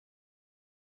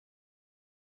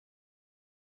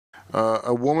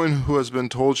A woman who has been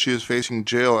told she is facing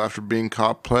jail after being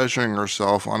caught pleasuring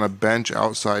herself on a bench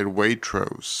outside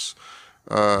Waitrose.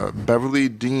 Beverly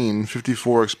Dean,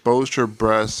 54, exposed her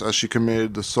breasts as she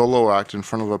committed the solo act in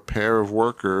front of a pair of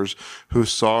workers who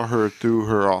saw her through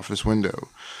her office window.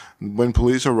 When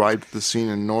police arrived at the scene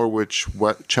in Norwich,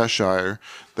 Cheshire,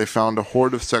 they found a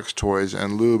hoard of sex toys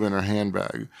and lube in her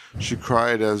handbag. She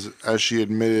cried as she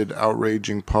admitted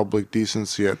outraging public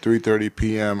decency at 3:30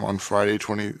 p.m. on February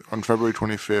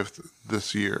 25th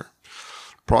this year.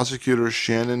 Prosecutor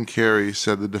Shannon Carey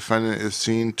said the defendant is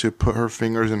seen to put her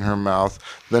fingers in her mouth,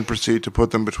 then proceed to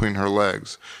put them between her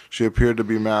legs. She appeared to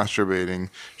be masturbating.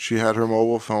 She had her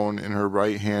mobile phone in her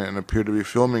right hand and appeared to be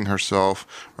filming herself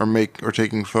or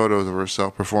taking photos of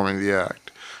herself performing the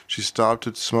act. She stopped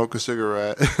to smoke a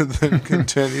cigarette, then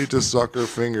continued to suck her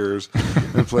fingers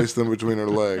and place them between her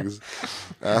legs.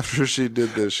 After she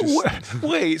did this,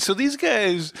 Wait, so these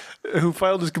guys who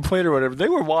filed this complaint or whatever, they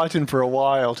were watching for a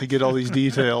while to get all these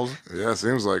details. Yeah,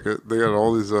 seems like it. They got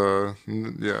all these,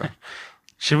 yeah.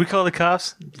 Should we call the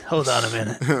cops? Hold on a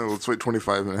minute. Let's wait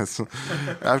 25 minutes.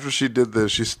 After she did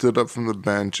this, she stood up from the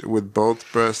bench with both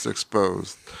breasts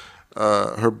exposed.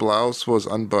 Her blouse was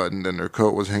unbuttoned and her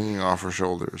coat was hanging off her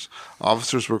shoulders.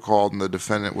 Officers were called and the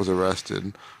defendant was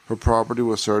arrested. Her property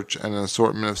was searched and an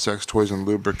assortment of sex toys and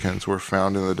lubricants were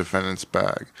found in the defendant's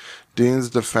bag. Dean's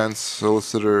defense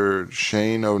solicitor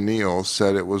Shane O'Neill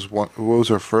said it was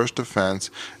her first offense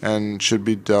and should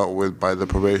be dealt with by the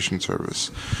probation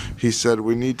service. He said,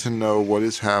 "We need to know what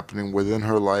is happening within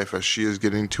her life as she is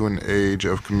getting to an age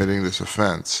of committing this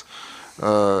offense."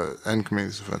 There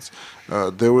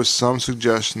was some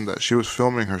suggestion that she was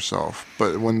filming herself,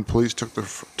 but when police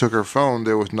took her phone,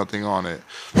 there was nothing on it.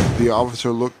 The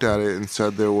officer looked at it and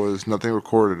said there was nothing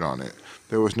recorded on it.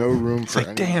 There was no room for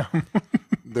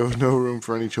There was no room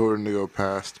for any children to go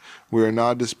past. We are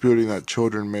not disputing that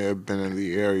children may have been in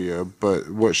the area, but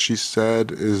what she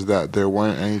said is that there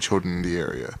weren't any children in the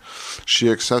area. She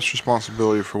accepts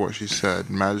responsibility for what she said.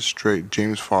 Magistrate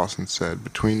James Fawson said,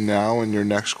 "Between now and your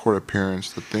next court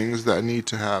appearance, the things that need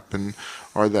to happen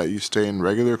are that you stay in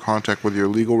regular contact with your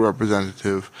legal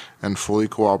representative and fully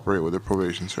cooperate with the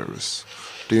probation service."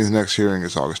 Dean's next hearing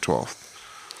is August 12th.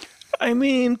 I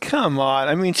mean, come on.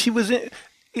 I mean, she was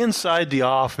inside the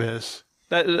office.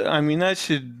 That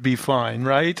should be fine,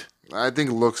 right? I think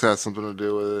looks has something to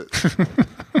do with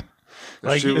it.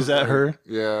 Is that her?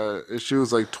 Yeah, if she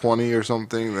was like 20 or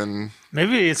something, then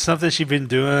maybe it's something she's been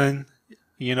doing,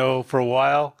 for a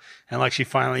while, and like she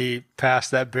finally passed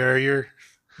that barrier.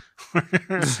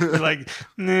 Like,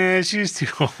 nah, she's too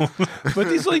old. But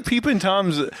these like peeping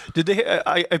toms, did they?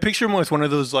 I picture them with one of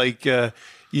those like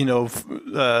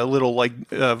little like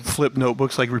flip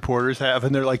notebooks like reporters have,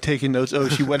 and they're like taking notes. Oh,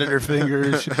 she wetted her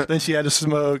fingers, then she had to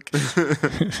smoke.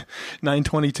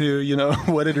 922,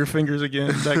 wetted her fingers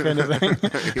again, that kind of thing.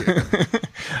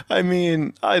 I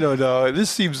mean, I don't know. This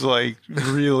seems like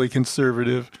really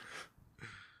conservative.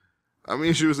 I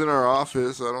mean, she was in our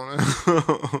office. I don't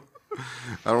know.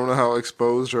 I don't know how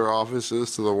exposed her office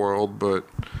is to the world, but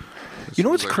you know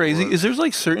what's crazy is there's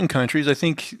like certain countries, I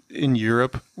think in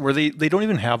Europe, where they don't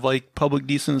even have like public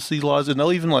decency laws, and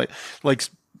they'll even like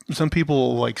some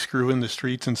people like screw in the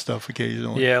streets and stuff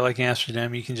occasionally. Yeah, like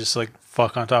Amsterdam, you can just like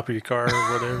fuck on top of your car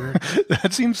or whatever.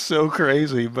 That seems so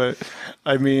crazy, but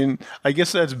I mean, I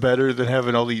guess that's better than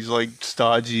having all these like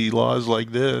stodgy laws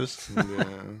like this. Yeah.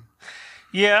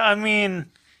 Yeah, I mean,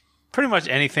 pretty much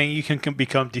anything you can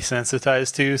become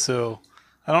desensitized to, so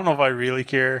I don't know if I really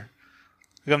care.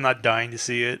 Like, I'm not dying to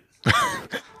see it.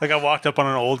 Like, I walked up on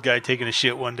an old guy taking a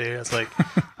shit one day. I was like,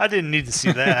 I didn't need to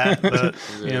see that, but,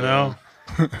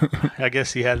 I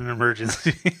guess he had an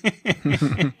emergency.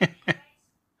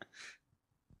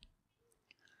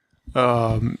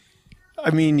 I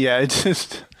mean, yeah, it's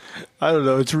just, I don't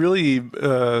know. It's really,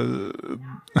 I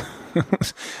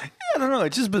don't know.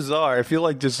 It's just bizarre. I feel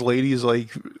like this lady is like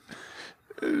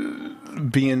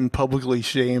being publicly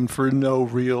shamed for no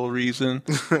real reason.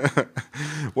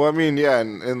 Well, I mean, yeah,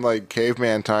 in like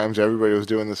caveman times, everybody was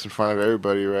doing this in front of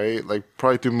everybody, right? Like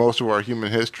probably through most of our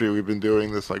human history, we've been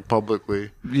doing this like publicly.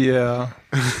 Yeah.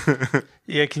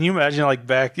 Yeah, can you imagine like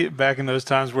back in those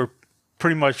times where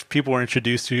pretty much people were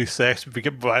introduced to sex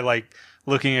by like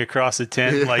looking across the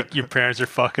tent, yeah. Like your parents are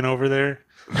fucking over there.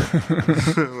 Like,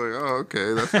 oh,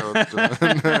 okay, that's how it's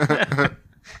done.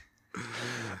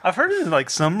 I've heard in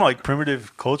like some like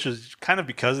primitive cultures, kind of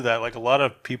because of that, like a lot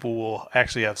of people will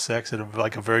actually have sex at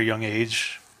a very young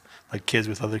age, like kids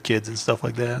with other kids and stuff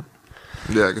like that.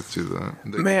 Yeah, I can see that.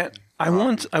 Man, I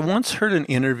once heard an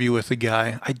interview with a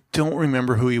guy. I don't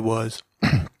remember who he was,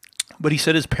 but he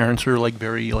said his parents were like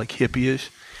very like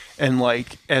hippie-ish, And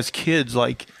like as kids,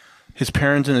 like his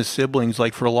parents and his siblings,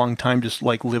 like for a long time, just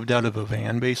like lived out of a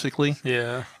van, basically.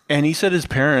 Yeah. And he said his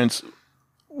parents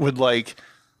would like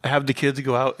have the kids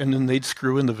go out and then they'd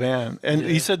screw in the van. And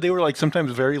he said they were like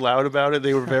sometimes very loud about it.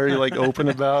 They were very like open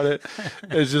about it.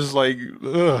 It's just like,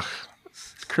 ugh,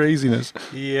 craziness.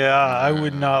 Yeah, I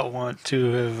would not want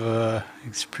to have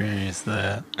experienced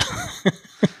that.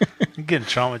 I'm getting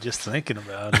trauma just thinking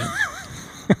about it.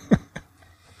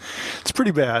 It's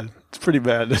pretty bad. It's pretty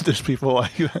bad that there's people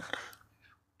like that.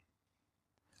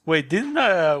 Wait,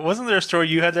 wasn't there a story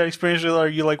you had that experience with, or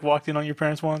you like walked in on your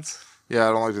parents once? Yeah,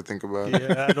 I don't like to think about it.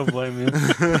 Yeah, I don't blame you.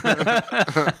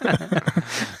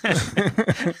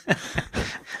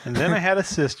 And then I had a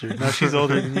sister. Now she's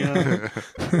older than you.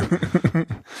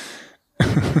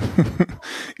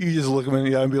 You just look them in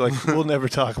the eye and be like, we'll never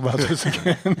talk about this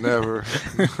again. Never.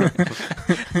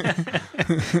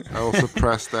 I will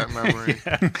suppress that memory.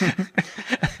 Yeah.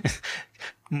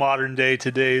 Modern day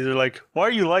today, they're like, why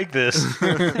are you like this?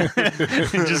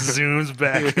 It just zooms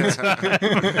back in time.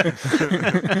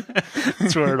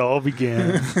 That's where it all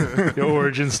began. The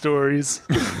origin stories.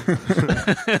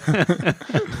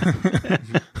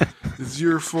 It's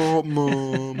your fault,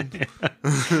 Mom.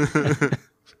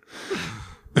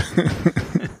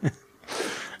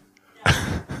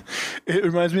 It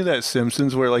reminds me of that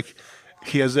Simpsons where like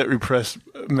he has that repressed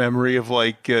memory of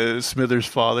like Smithers'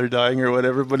 father dying or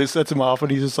whatever, but it sets him off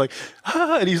and he's just like,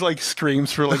 ah, and he's like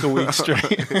screams for like a week straight.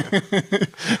 I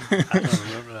don't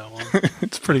remember that one.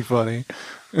 It's pretty funny.